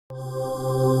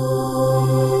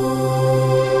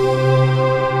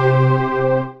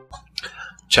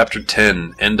Chapter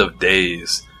 10, End of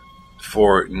Days,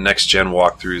 for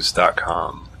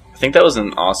nextgenwalkthroughs.com. I think that was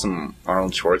an awesome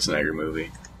Arnold Schwarzenegger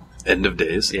movie. End of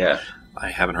Days? Yeah. I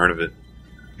haven't heard of it.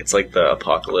 It's like the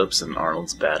apocalypse and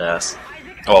Arnold's badass.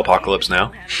 Oh, Apocalypse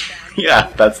Now? Yeah,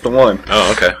 that's the one.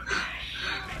 Oh, okay.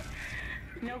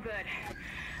 No good.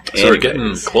 So we're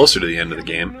getting closer to the end of the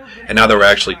game, and now that we're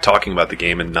actually talking about the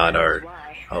game and not our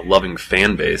loving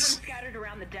fan base, Scattered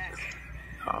around the deck.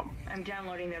 I'm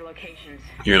downloading their locations.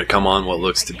 you're going to come on what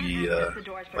looks to be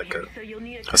like a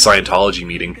Scientology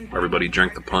meeting where everybody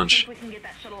drank the punch,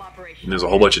 and there's a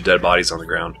whole bunch of dead bodies on the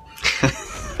ground.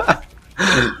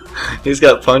 He's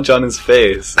got punch on his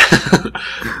face.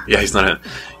 Yeah,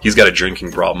 he's got a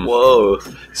drinking problem. Whoa.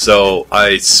 So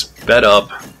I sped up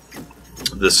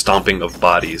the stomping of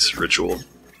bodies ritual,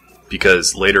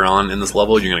 because later on in this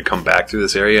level you're going to come back through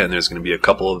this area and there's going to be a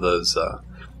couple of those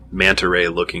manta ray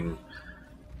looking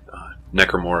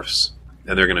necromorphs,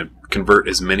 and they're going to convert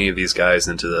as many of these guys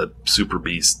into the super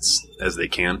beasts as they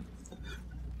can.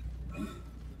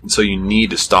 So you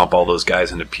need to stomp all those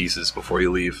guys into pieces before you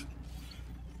leave.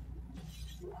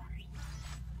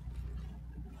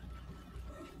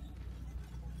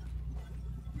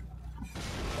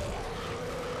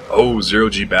 Oh,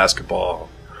 Zero-G basketball.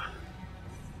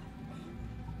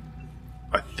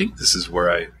 I think this is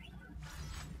where I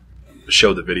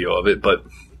showed the video of it, but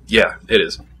yeah, it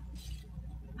is.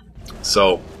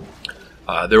 So,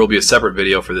 there will be a separate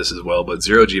video for this as well, but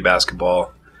Zero-G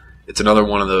basketball, it's another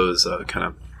one of those kind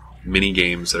of mini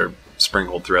games that are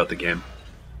sprinkled throughout the game.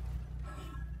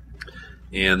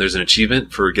 And there's an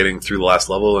achievement for getting through the last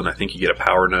level, and I think you get a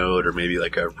power node or maybe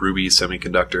like a ruby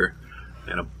semiconductor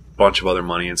and a bunch of other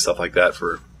money and stuff like that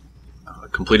for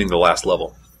completing the last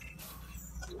level.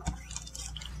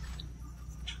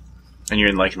 And you're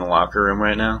in like in the locker room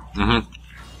right now? Mm-hmm.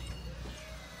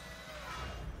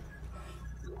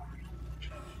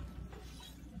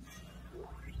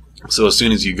 So as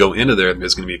soon as you go into there,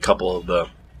 there's going to be a couple of the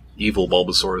evil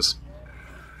Bulbasaurs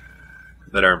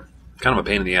that are kind of a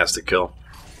pain in the ass to kill,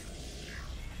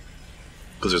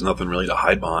 because there's nothing really to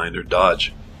hide behind or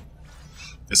dodge.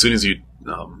 As soon as you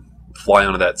fly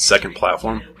onto that second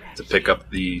platform to pick up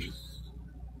the,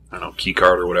 I don't know, key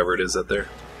card or whatever it is that they're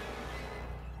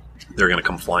going to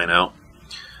come flying out.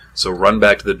 So run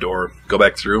back to the door, go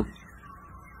back through,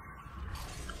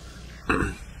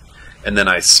 and then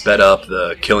I sped up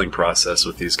the killing process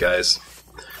with these guys.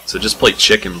 So just play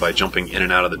chicken by jumping in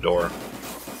and out of the door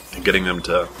and getting them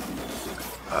to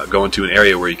go into an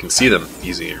area where you can see them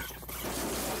easier.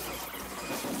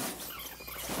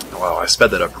 Wow, I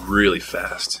sped that up really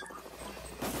fast.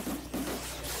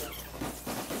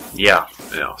 Yeah.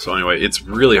 So anyway, it's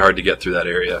really hard to get through that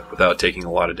area without taking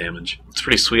a lot of damage. It's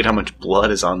pretty sweet how much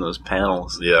blood is on those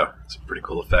panels. Yeah, it's a pretty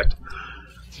cool effect.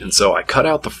 And so I cut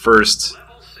out the first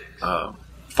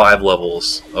 5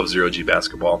 levels of Zero-G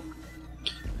basketball.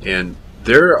 And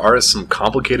there are some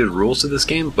complicated rules to this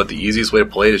game, but the easiest way to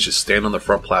play it is just stand on the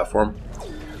front platform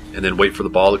and then wait for the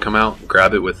ball to come out,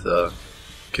 grab it with the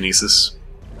kinesis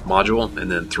module,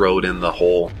 and then throw it in the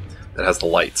hole that has the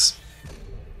lights.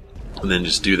 And then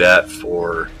just do that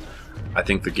for, I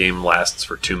think the game lasts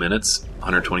for 2 minutes,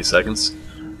 120 seconds.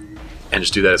 And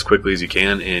just do that as quickly as you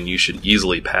can, and you should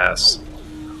easily pass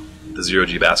the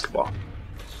Zero-G basketball.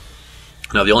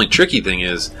 Now the only tricky thing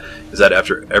is that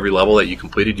after every level that you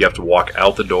completed, you have to walk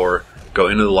out the door, go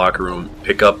into the locker room,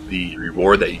 pick up the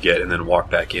reward that you get, and then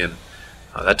walk back in.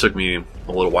 That took me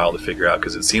a little while to figure out,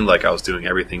 because it seemed like I was doing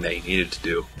everything that you needed to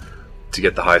do to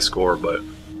get the high score, but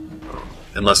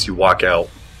unless you walk out,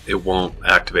 it won't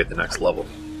activate the next level.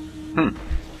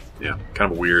 Yeah,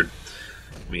 kind of weird.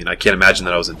 I mean, I can't imagine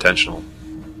that I was intentional,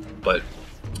 but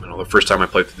you know, the first time I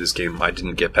played through this game, I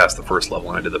didn't get past the first level,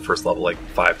 and I did the first level like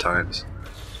 5 times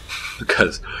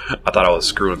because I thought I was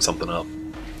screwing something up.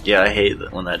 Yeah, I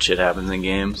hate when that shit happens in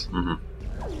games.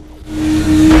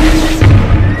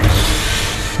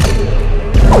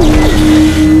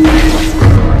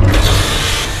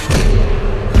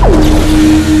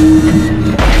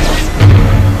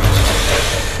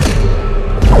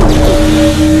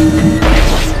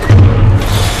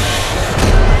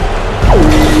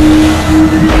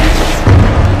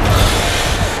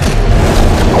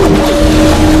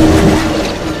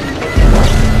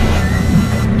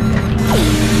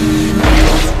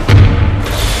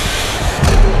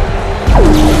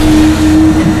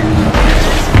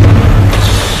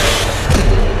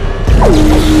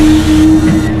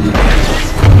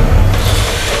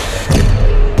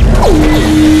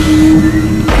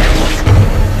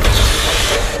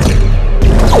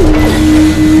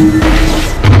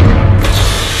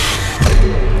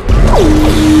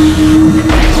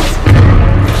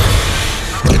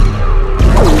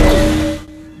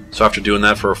 So after doing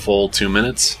that for a full 2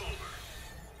 minutes,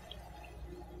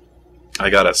 I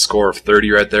got a score of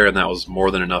 30 right there, and that was more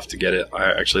than enough to get it.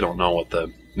 I actually don't know what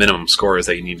the minimum score is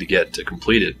that you need to get to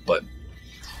complete it, but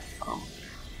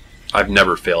I've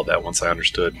never failed that once I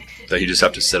understood that you just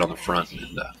have to sit on the front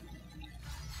and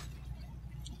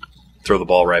throw the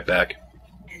ball right back.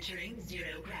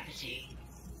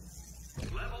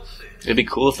 It'd be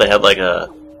cool if they had like a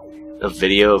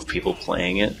video of people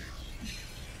playing it.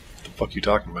 What the fuck are you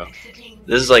talking about?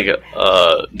 This is like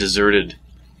a deserted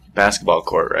basketball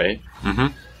court, right? Mm-hmm.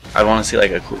 I'd want to see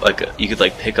like a you could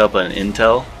like pick up an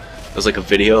intel. It was like a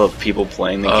video of people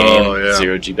playing the game,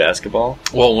 Zero G basketball.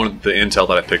 Well, one of the intel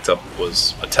that I picked up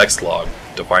was a text log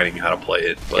defining how to play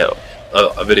it, but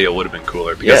a video would have been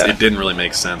cooler because it didn't really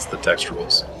make sense, the text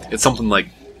rules. It's something like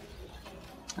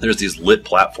there's these lit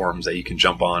platforms that you can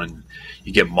jump on, and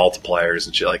you get multipliers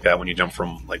and shit like that when you jump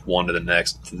from like one to the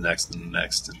next, to the next, and the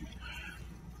next, and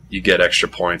you get extra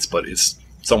points. But it's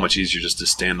so much easier just to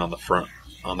stand on the front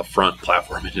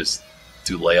platform and just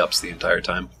do layups the entire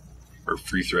time. Or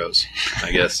free throws,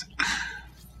 I guess.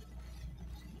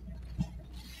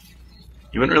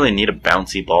 You wouldn't really need a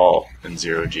bouncy ball in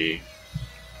Zero G.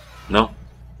 No,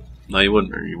 you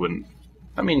wouldn't. Or you wouldn't.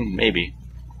 I mean, maybe.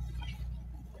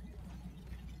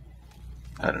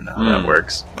 I don't know how that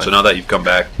works. So now that you've come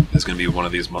back, it's going to be one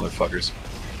of these motherfuckers.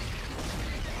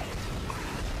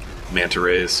 Manta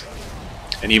rays.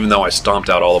 And even though I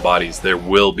stomped out all the bodies, there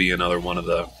will be another one of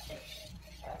the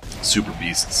super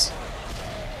beasts.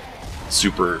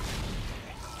 Super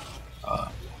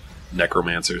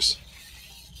necromancers.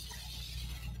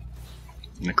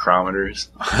 Necrometers.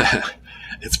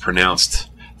 It's pronounced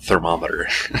thermometer.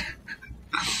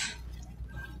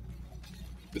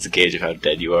 It's a gauge of how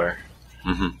dead you are.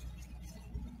 Mm-hmm.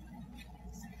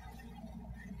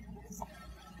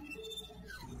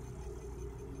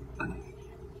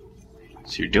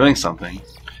 So you're doing something.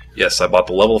 Yes, I bought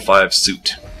the level 5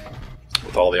 suit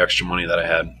with all the extra money that I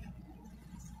had.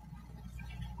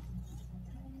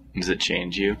 Does it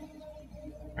change you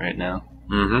right now?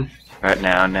 Mm-hmm. Right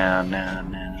now.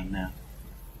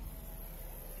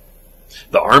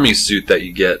 The army suit that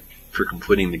you get for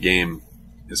completing the game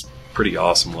is pretty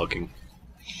awesome looking.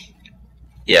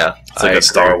 Yeah, it's like a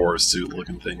Star Wars suit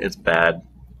looking thing. It's bad.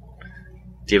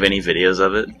 Do you have any videos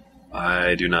of it?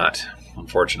 I do not,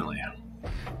 unfortunately.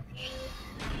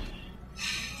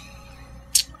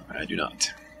 I do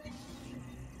not.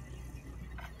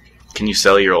 Can you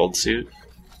sell your old suit?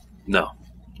 No,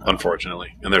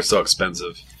 unfortunately. And they're so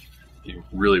expensive. You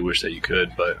really wish that you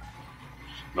could, but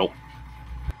nope.